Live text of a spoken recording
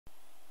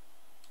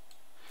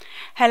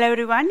Hello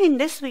everyone, in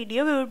this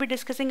video we will be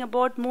discussing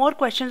about more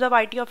questions of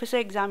IT officer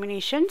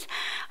examinations,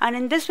 and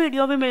in this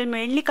video we will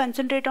mainly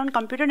concentrate on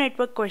computer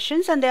network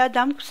questions, and there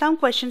are some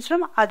questions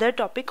from other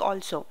topic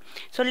also.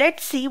 So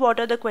let's see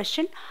what are the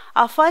questions.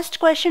 Our first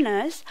question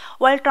is,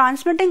 while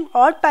transmitting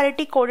odd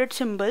parity coded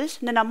symbols,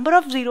 the number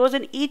of zeros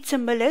in each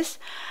symbol is,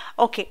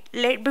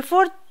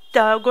 before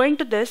going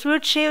to this we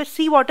would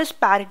see what is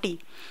parity.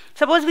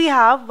 Suppose we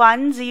have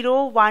 1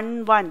 0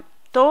 1 1.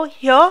 So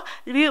here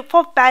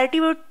for parity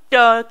we would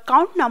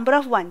count number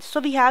of ones. So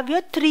we have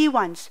here 3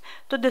 ones.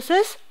 So this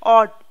is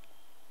odd.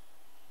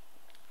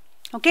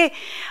 Okay.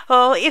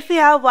 If we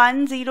have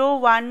 1 0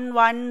 1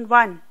 1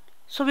 1,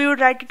 so we would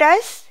write it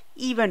as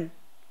even,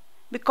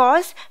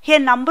 because here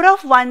number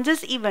of ones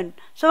is even.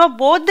 So for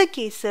both the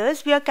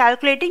cases we are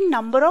calculating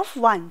number of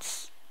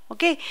ones.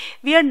 Okay.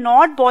 We are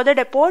not bothered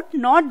about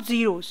not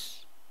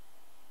zeros.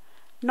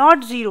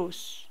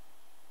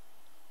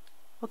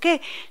 Okay.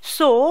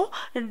 So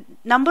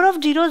number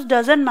of zeros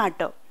doesn't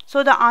matter.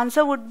 So the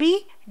answer would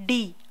be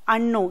D,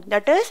 unknown.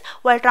 That is,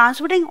 while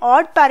transmitting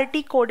odd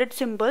parity coded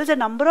symbols, the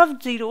number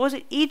of zeros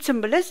in each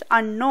symbol is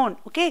unknown.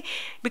 Okay,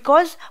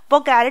 because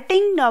for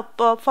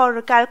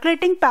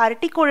calculating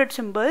parity coded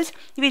symbols,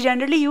 we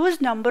generally use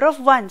number of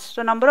ones.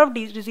 So number of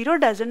zero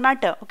doesn't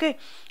matter. Okay,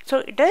 so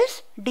it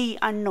is D,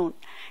 unknown.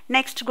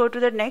 Next, go to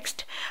the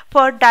next.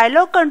 For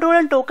dialog control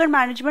and token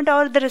management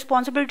are the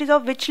responsibilities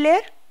of which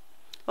layer?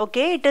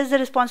 Okay, it is the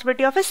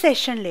responsibility of a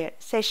session layer.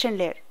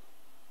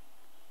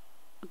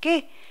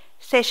 Okay,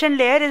 session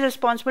layer is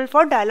responsible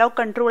for dialog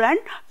control and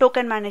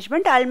token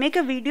management. I'll make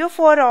a video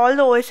for all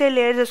the OSA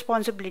layers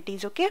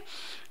responsibilities. Okay,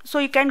 so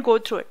you can go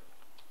through it.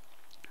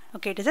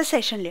 Okay, it is a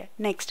session layer.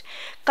 Next,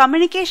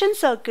 communication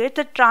circuits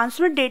that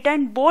transmit data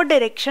in both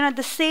direction at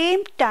the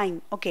same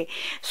time. Okay,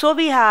 so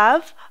we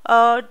have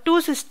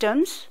two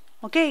systems.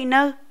 Okay, in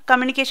a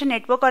communication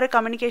network or a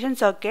communication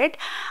circuit,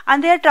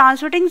 and they are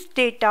transmitting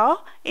data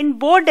in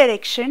both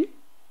direction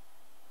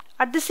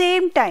at the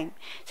same time.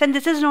 So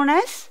this is known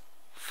as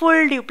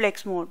full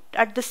duplex mode.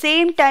 At the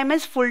same time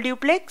as full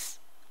duplex.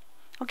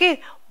 Okay,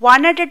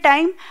 one at a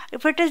time.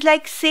 If it is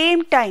like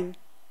same time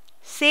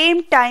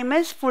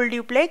is full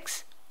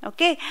duplex.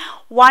 Okay,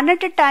 one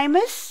at a time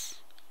is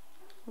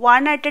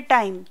one at a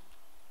time,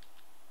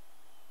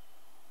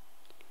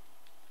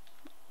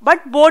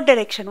 but both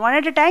direction. One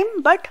at a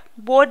time, but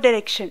both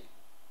direction.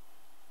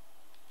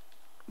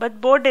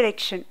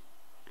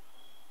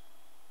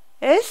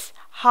 Is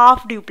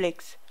half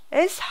duplex.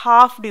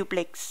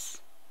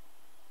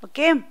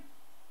 Okay,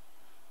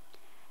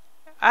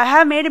 I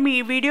have made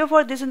a video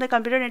for this in the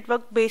computer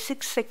network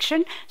basics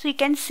section, so you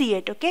can see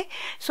it. Okay,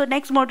 so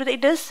next mode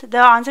the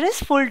answer is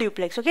full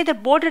duplex. Okay, the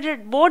both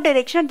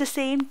direction at the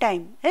same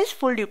time is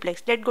full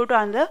duplex. Let's go to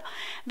another.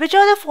 Which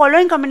of the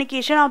following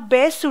communication are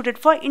best suited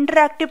for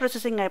interactive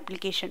processing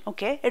application?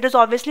 Okay, it is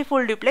obviously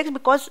full duplex,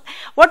 because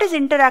what is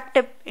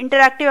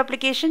interactive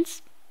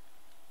applications?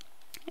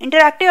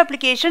 Interactive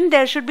application,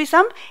 there should be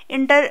some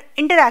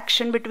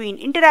interaction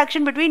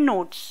between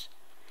nodes.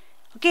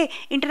 Okay,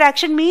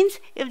 interaction means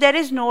if there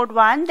is node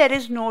 1, there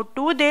is node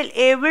 2, they'll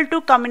able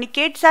to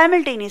communicate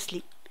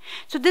simultaneously.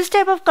 So this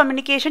type of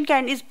communication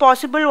is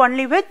possible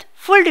only with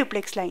full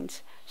duplex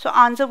lines. So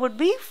answer would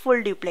be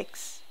full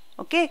duplex.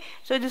 Okay,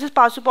 so this is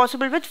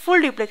possible with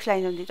full duplex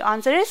lines only. The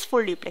answer is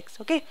full duplex.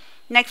 Okay,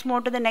 next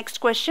move to the next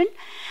question.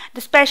 The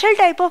special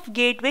type of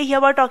gateway, here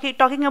we are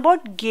talking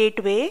about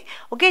gateway.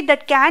 Okay,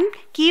 that can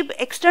keep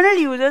external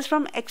users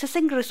from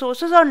accessing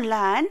resources on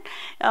LAN.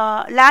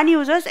 LAN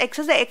users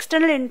access the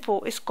external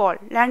info is called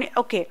LAN.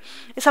 Okay,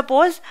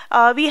 suppose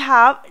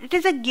it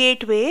is a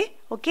gateway.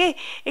 Okay,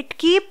 it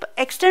keep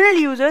external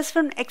users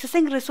from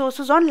accessing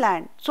resources on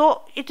LAN.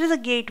 So it is a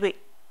gateway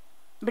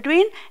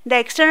between the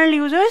external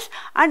users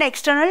and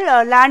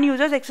external LAN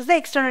users access the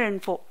external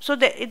info. So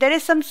there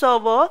is some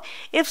server.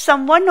 If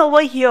someone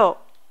over here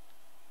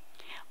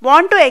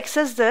want to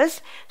access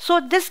this,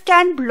 so this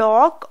can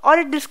block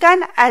or this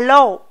can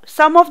allow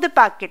some of the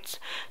packets.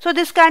 So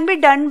this can be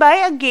done by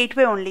a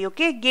gateway only.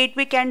 Okay,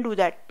 gateway can do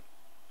that.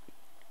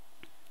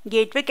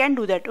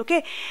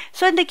 Okay,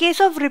 so in the case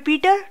of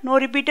repeater, no,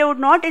 repeater would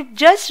not. It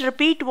just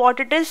repeat what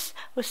it is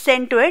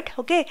sent to it.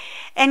 Okay,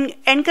 and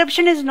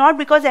encryption is not,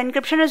 because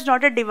encryption is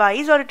not a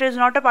device or it is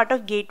not a part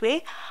of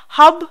gateway.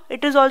 Hub,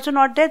 it is also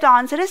not there. The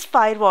answer is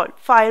firewall.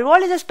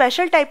 Firewall is a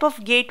special type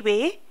of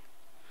gateway.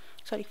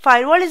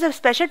 Firewall is a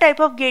special type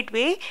of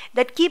gateway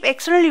that keep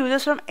external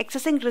users from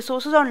accessing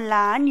resources on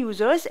LAN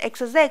users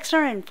access the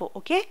external info.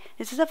 Okay,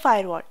 this is a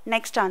firewall.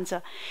 Next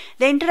answer.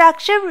 The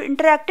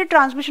interactive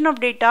transmission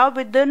of data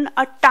within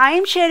a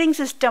time sharing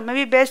system may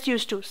be best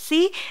used to.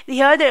 See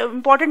here, the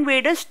important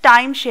word is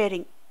time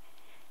sharing.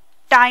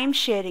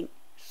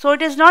 So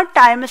it is not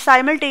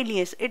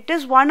simultaneous. It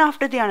is one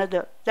after the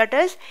another. That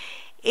is,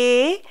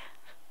 A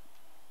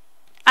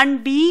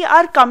and B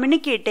are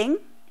communicating.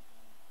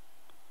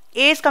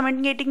 A is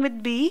communicating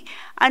with B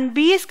and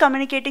B is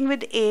communicating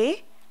with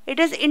A. It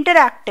is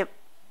interactive.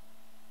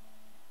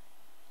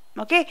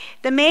 Okay,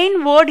 the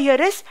main word here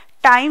is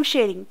time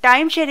sharing.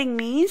 Time sharing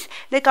means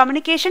the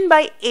communication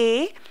by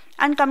A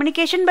and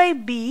communication by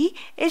B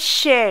is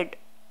shared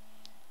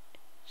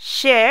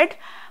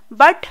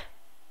but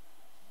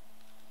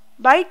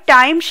by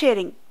time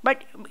sharing,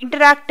 but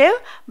interactive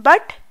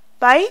but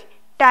by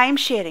time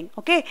sharing.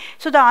 Okay,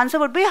 so the answer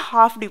would be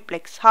half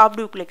duplex.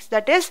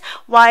 That is,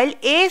 while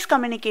A is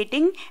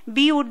communicating,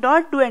 B would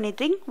not do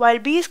anything, while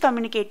B is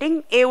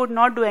communicating, A would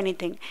not do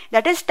anything.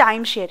 That is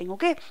time sharing.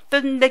 Okay, so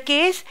in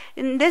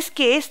this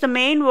case the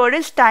main word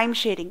is time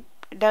sharing.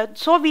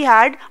 So we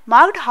had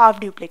marked half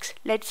duplex.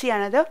 Let's see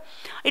another.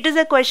 It is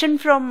a question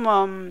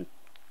from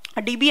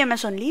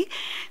DBMS only.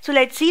 So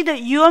let's see, the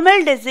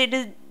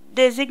UML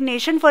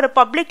designation for a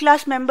public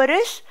class member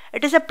is,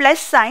 it is a plus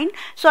sign.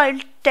 So I'll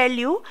tell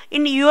you,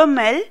 in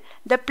UML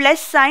the plus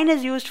sign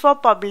is used for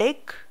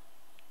public,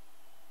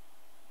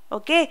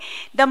 okay,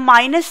 the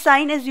minus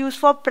sign is used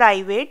for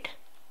private,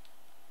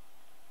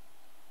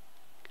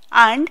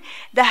 and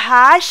the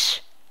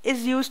hash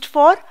is used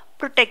for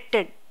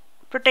protected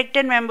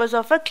members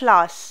of a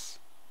class.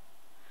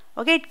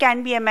 Okay, it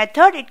can be a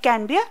method, it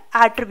can be an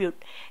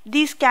attribute.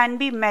 These can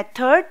be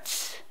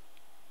methods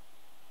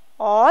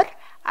or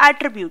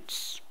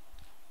attributes.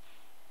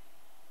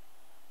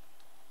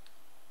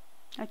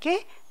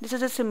 Okay, this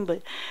is a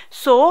symbol.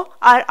 So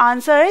our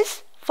answer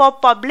is, for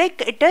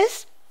public it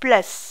is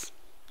plus.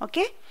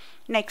 Okay,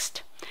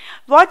 next,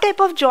 what type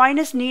of join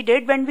is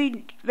needed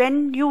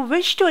when you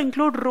wish to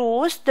include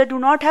rows that do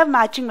not have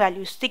matching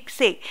values?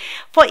 Say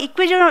for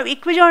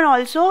equijoin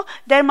also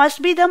there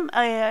must be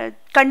the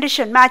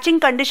condition, matching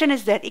condition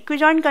is there.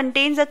 Equijoin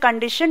contains a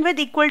condition with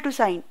equal to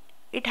sign.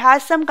 It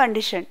has some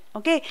condition.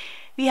 Okay,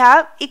 we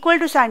have equal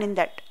to sign in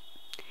that.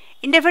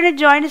 Indefinite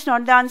join is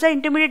not the answer.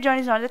 Intermediate join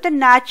is not that. The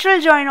natural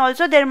join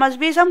also there must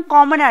be some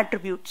common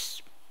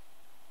attributes.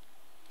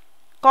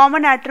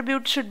 Common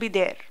attributes should be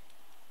there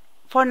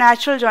for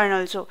natural join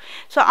also.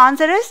 So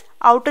answer is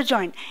outer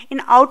join.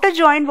 In outer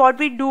join what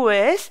we do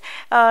is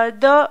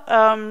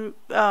the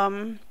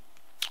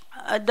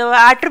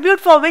attribute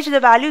for which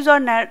the values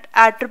are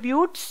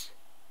attributes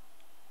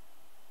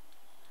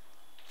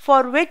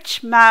for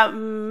which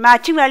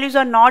matching values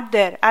are not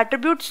there.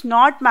 Attributes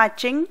not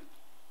matching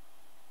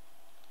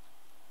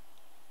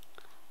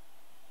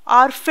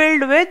are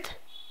filled with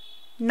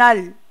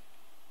null,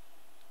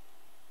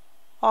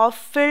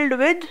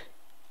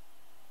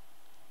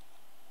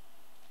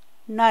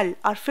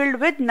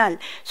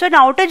 So in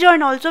outer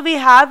join also we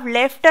have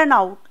left and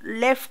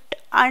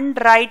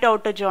right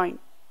outer join.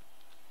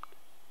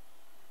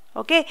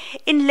 Okay,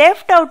 in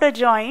left outer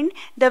join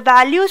the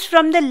values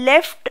from the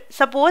left,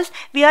 suppose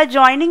we are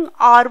joining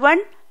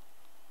R1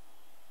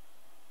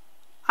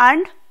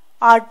 and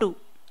R2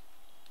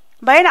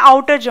 by an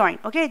outer join.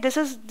 Okay, this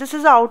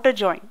is outer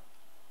join.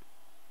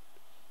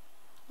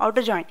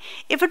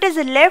 If it is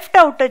a left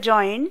outer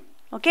join,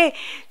 okay,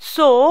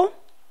 so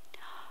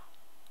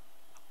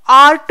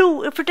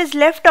R2, if it is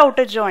left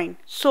outer join,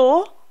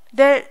 so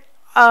the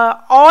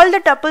all the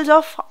tuples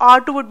of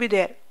R2 would be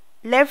there.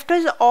 Left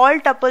is all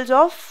tuples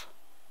of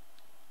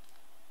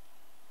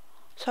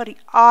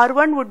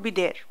R1 would be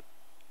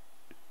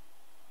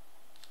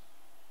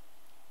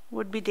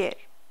there.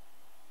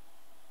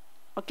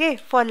 Okay,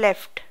 for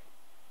left.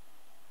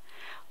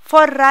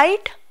 For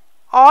right,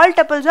 all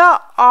tuples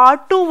of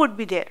R2 would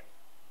be there.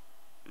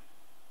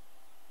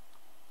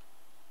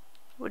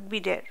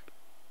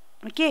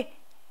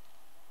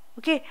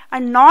 Okay,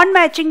 and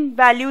non-matching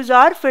values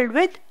are filled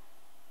with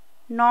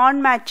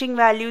non-match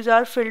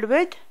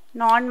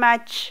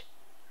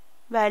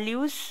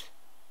values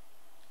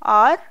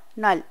are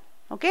null.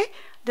 Okay,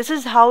 this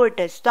is how it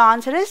is. The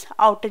answer is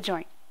outer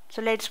join.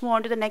 So let's move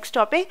on to the next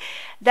topic.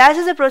 Dash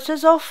is a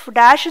process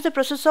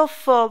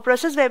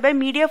whereby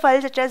media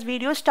files such as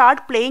videos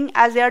start playing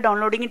as they are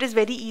downloading. It is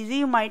very easy,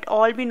 you might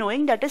all be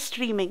knowing, that is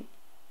streaming.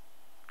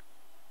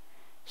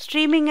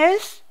 Streaming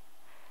is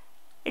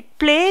it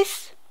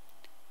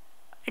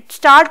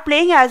start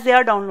playing as they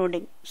are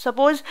downloading.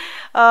 Suppose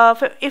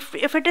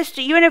if it is,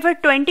 even if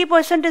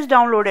 20% is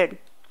downloaded,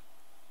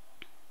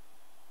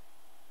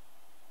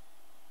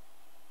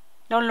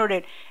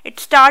 it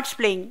starts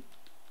playing.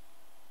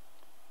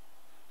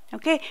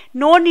 Okay,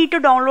 no need to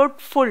download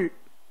full.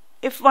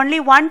 If only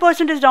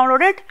 1% is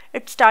downloaded,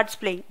 it starts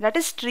playing. That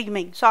is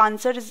streaming. So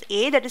answer is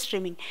A, that is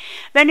streaming.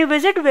 When you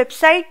visit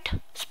website,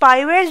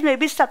 spywares may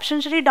be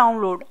substantially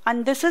download,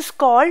 and this is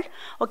called,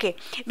 okay,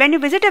 when you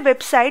visit a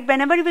website,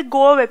 whenever we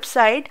go a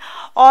website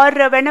or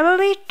whenever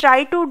we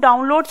try to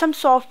download some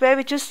software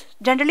which is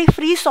generally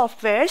free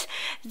softwares,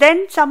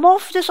 then some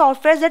of the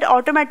softwares that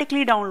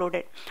automatically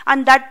downloaded,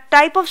 and that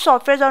type of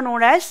softwares are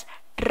known as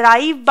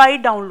drive-by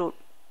download.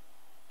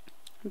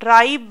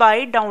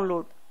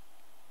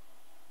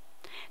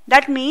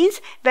 That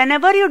means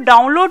whenever you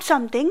download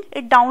something,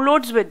 it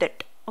downloads with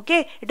it.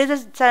 Okay, it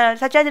is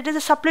such as it is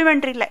a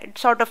supplementary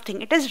sort of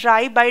thing. It is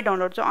drive-by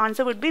download. So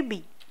answer would be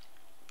B.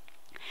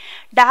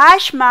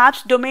 Dash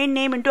maps domain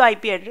name into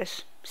IP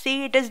address.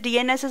 See, it is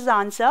DNS is the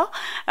answer.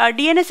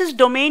 DNS is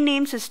domain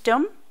name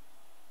system.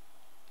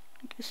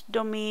 It is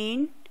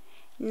domain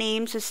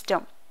name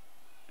system.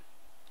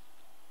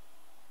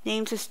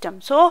 name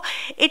system. So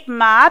it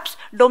maps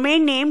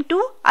domain name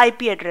to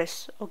IP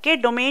address. Okay,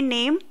 domain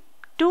name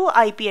to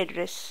IP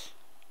address.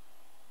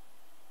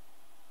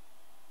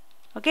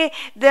 Okay,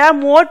 there are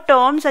more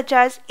terms such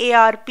as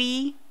ARP,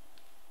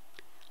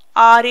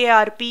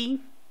 RARP.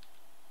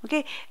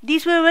 Okay,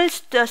 these we will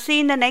see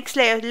in the next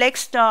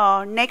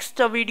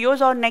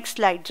videos or next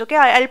slides. Okay,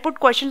 I'll put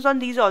questions on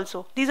these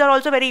also. These are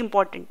also very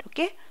important.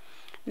 Okay,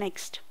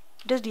 next.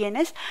 It is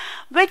DNS.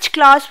 Which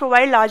class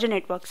provide larger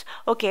networks?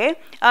 Okay,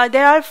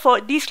 there are for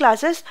these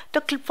classes.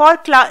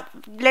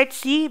 Let's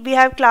see, we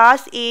have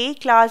class A,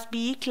 class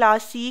B,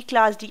 class C,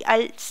 class D.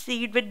 I'll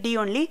see it with D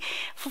only.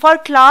 For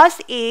class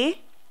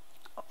A,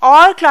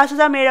 all classes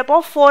are made up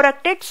of 4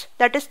 octets,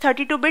 that is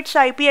 32 bits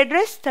IP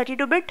address,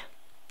 32 bit.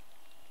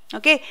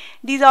 Okay,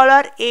 these all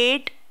are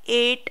 8,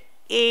 8,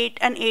 8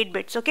 and 8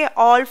 bits. Okay,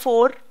 all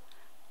 4.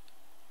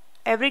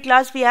 Every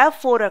class we have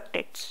 4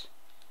 octets.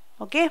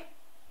 Okay.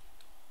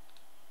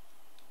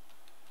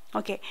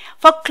 Okay,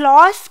 for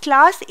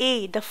class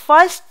A, the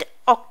first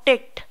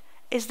octet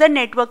is the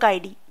network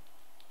ID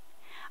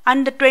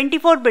and the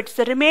 24 bits,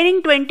 the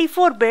remaining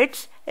 24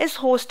 bits is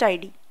host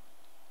ID.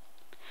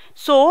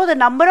 So the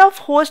number of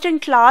hosts in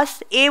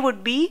class A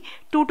would be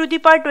 2 to the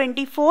power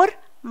 24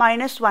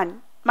 minus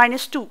 1,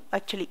 minus 2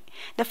 actually,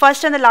 the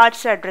first and the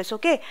last address.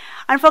 Okay,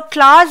 and for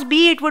class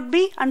B it would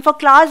be, and for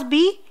class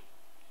B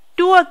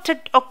 2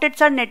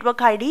 octets are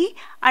network ID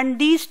and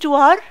these 2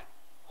 are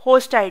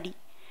host ID.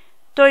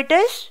 So it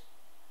is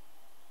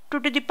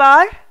 2 to the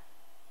power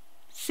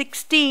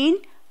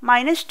 16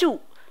 minus 2.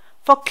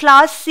 For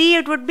class C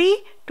it would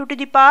be 2 to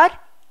the power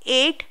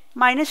 8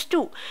 minus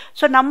 2.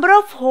 So number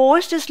of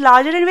hosts is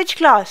larger in which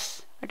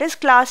class? It is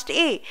class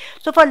A.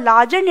 So for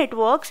larger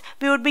networks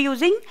we would be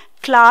using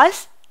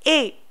class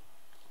A.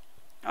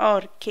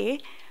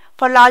 Okay,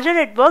 for larger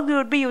network we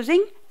would be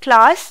using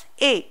class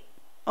A.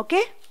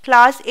 Okay,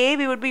 class A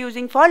we would be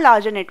using for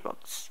larger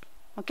networks.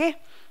 Okay,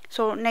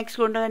 so next,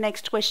 go to the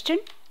next question.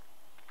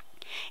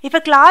 If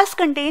a class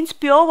contains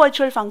pure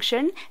virtual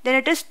function, then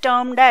it is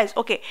termed as,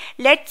 okay,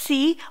 let's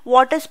see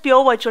what is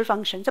pure virtual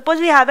function. Suppose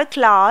we have a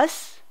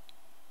class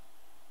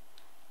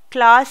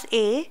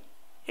A.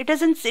 It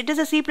is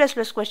a C++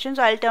 question,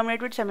 so I'll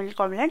terminate with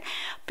semicolon.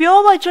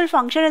 Pure virtual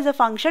function is a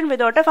function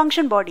without a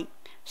function body.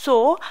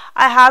 So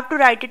I have to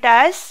write it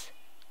as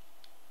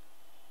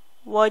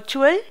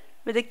virtual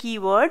with a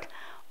keyword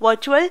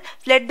virtual.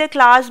 Let the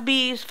class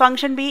be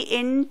function be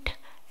int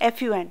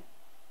fun.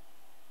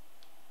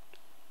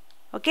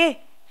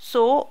 Okay,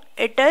 so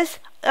it is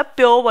a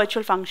pure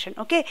virtual function.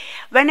 Okay,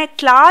 when a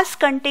class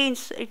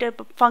contains it, a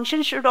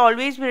function should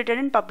always be written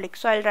in public,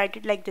 so I'll write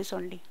it like this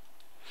only.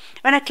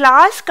 When a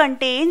class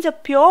contains a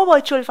pure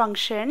virtual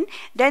function,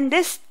 then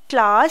this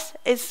class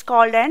is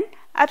called an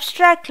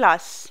abstract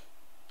class.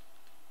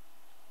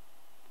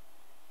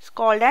 It's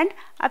called an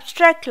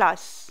abstract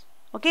class.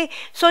 Okay,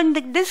 so in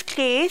this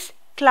case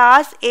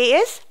class A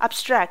is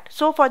abstract.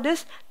 So for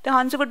this the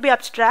answer would be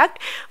abstract.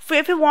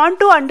 If you want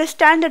to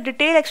understand the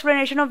detailed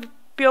explanation of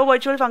pure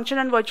virtual function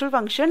and virtual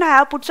function, I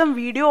have put some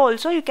video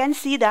also, you can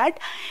see that.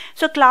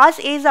 So class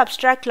A is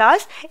abstract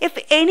class. If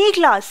any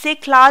class, say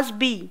class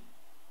B,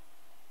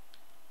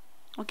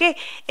 okay,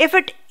 if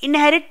it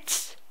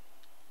inherits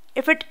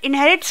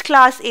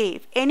class A,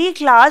 if any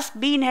class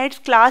B inherits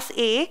class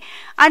A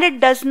and it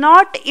does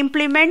not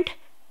implement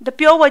the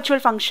pure virtual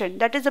function,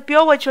 that is a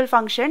pure virtual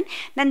function,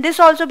 then this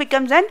also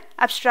becomes an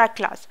abstract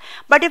class.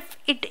 But if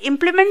it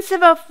implements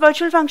a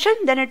virtual function,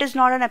 then it is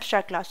not an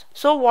abstract class.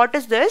 So what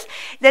is this?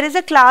 There is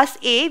a class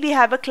A, we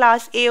have a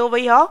class A over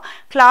here.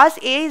 Class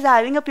A is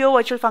having a pure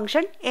virtual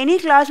function. Any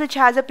class which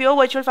has a pure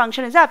virtual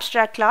function is an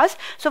abstract class.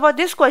 So for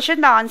this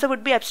question the answer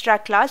would be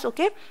abstract class.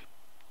 Okay.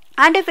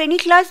 And if any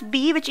class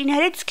B which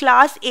inherits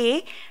class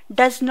A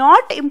does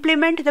not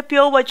implement the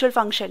pure virtual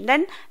function,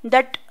 then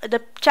that the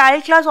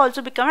child class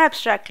also become an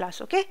abstract class.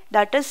 Okay,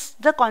 that is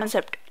the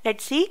concept.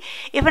 Let's see,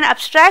 if an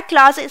abstract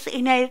class is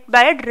inherited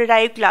by a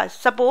derived class,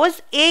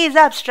 suppose A is an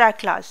abstract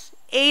class,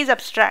 A is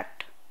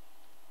abstract.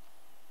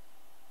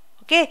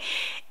 Okay,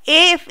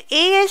 if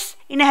A is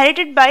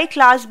inherited by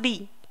class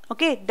B,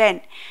 okay,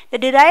 then the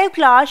derived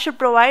class should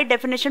provide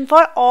definition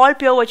for all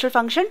pure virtual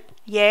function.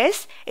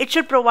 Yes, it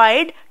should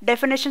provide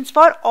definitions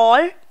for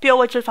all pure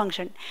virtual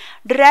function.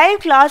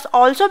 Derived class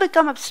also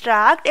become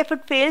abstract if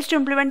it fails to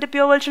implement the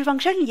pure virtual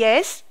function.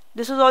 Yes,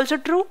 this is also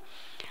true.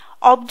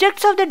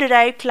 Objects of the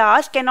derived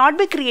class cannot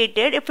be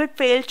created if it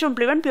fails to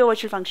implement pure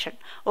virtual function.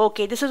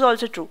 Okay, this is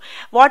also true.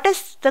 What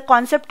is the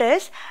concept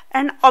is,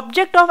 an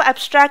object of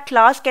abstract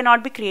class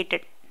cannot be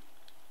created.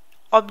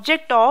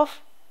 Object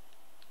of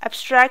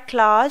abstract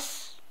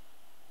class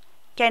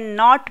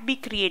cannot be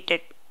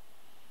created.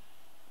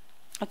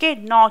 Okay,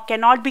 no,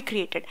 cannot be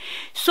created.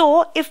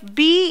 So if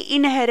B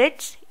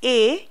inherits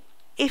A,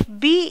 if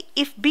B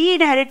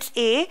inherits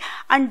A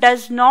and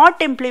does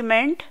not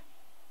implement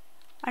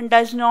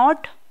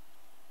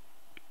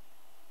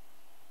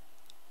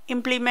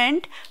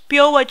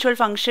pure virtual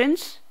function,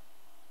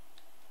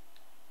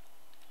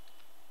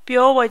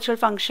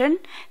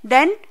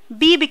 then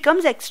B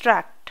becomes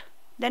extract.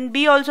 Then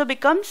B also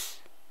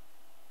becomes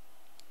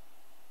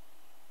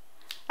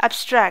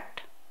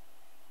abstract.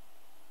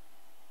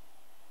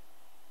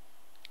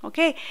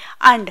 Okay,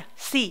 and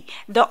C,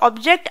 the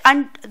object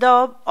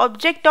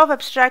of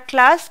abstract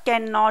class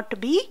cannot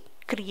be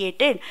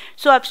created.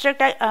 So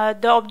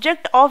the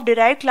object of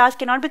derived class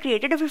cannot be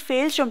created if it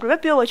fails to improve a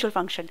pure virtual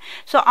function.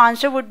 So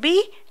answer would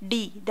be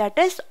D, that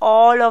is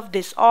all of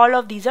these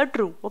are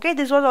true. Okay,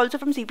 this was also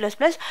from C++.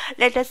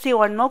 Let us see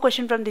one more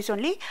question from this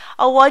only.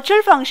 A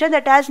virtual function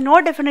that has no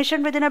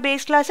definition within a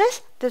base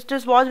classes, this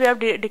is what we have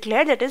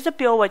declared, that is the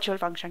pure virtual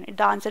function.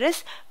 The answer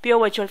is pure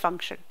virtual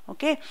function.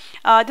 Okay,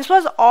 this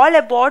was all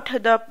about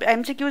the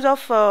MCQs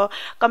of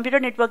computer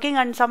networking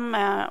and some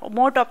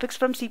more topics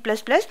from C++.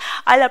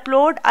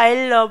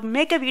 I'll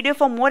make a video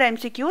for more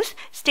MCQs.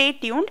 Stay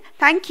tuned.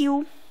 Thank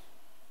you.